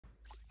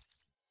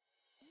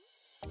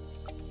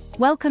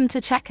Welcome to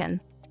Chekin,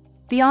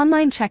 the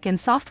online check-in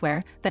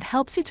software that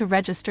helps you to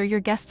register your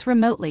guests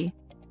remotely.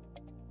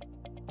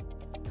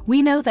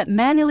 We know that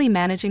manually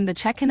managing the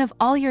check-in of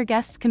all your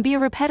guests can be a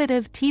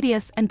repetitive,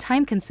 tedious, and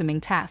time-consuming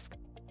task.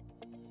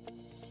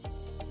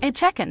 At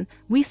Chekin,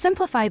 we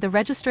simplify the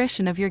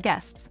registration of your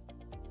guests.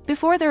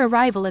 Before their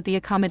arrival at the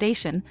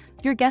accommodation,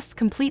 your guests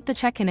complete the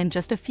check-in in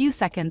just a few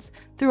seconds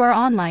through our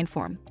online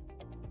form.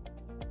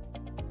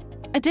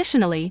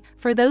 Additionally,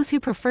 for those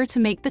who prefer to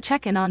make the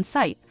check-in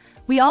on-site,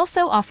 we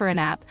also offer an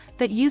app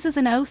that uses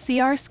an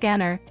OCR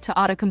scanner to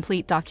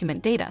autocomplete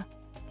document data.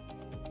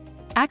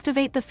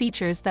 Activate the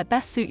features that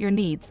best suit your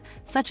needs,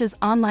 such as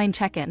online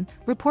check-in,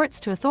 reports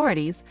to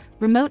authorities,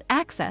 remote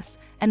access,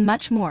 and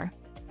much more.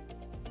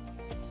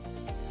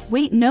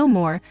 Wait no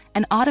more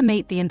and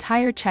automate the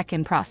entire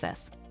check-in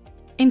process.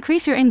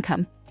 Increase your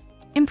income,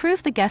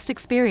 improve the guest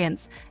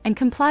experience, and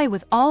comply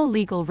with all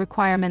legal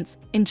requirements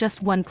in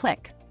just one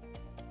click.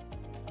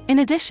 In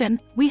addition,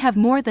 we have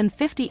more than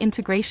 50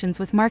 integrations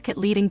with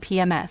market-leading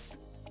PMS.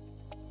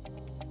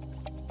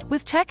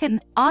 With Chekin,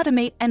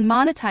 automate and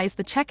monetize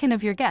the check-in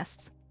of your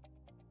guests.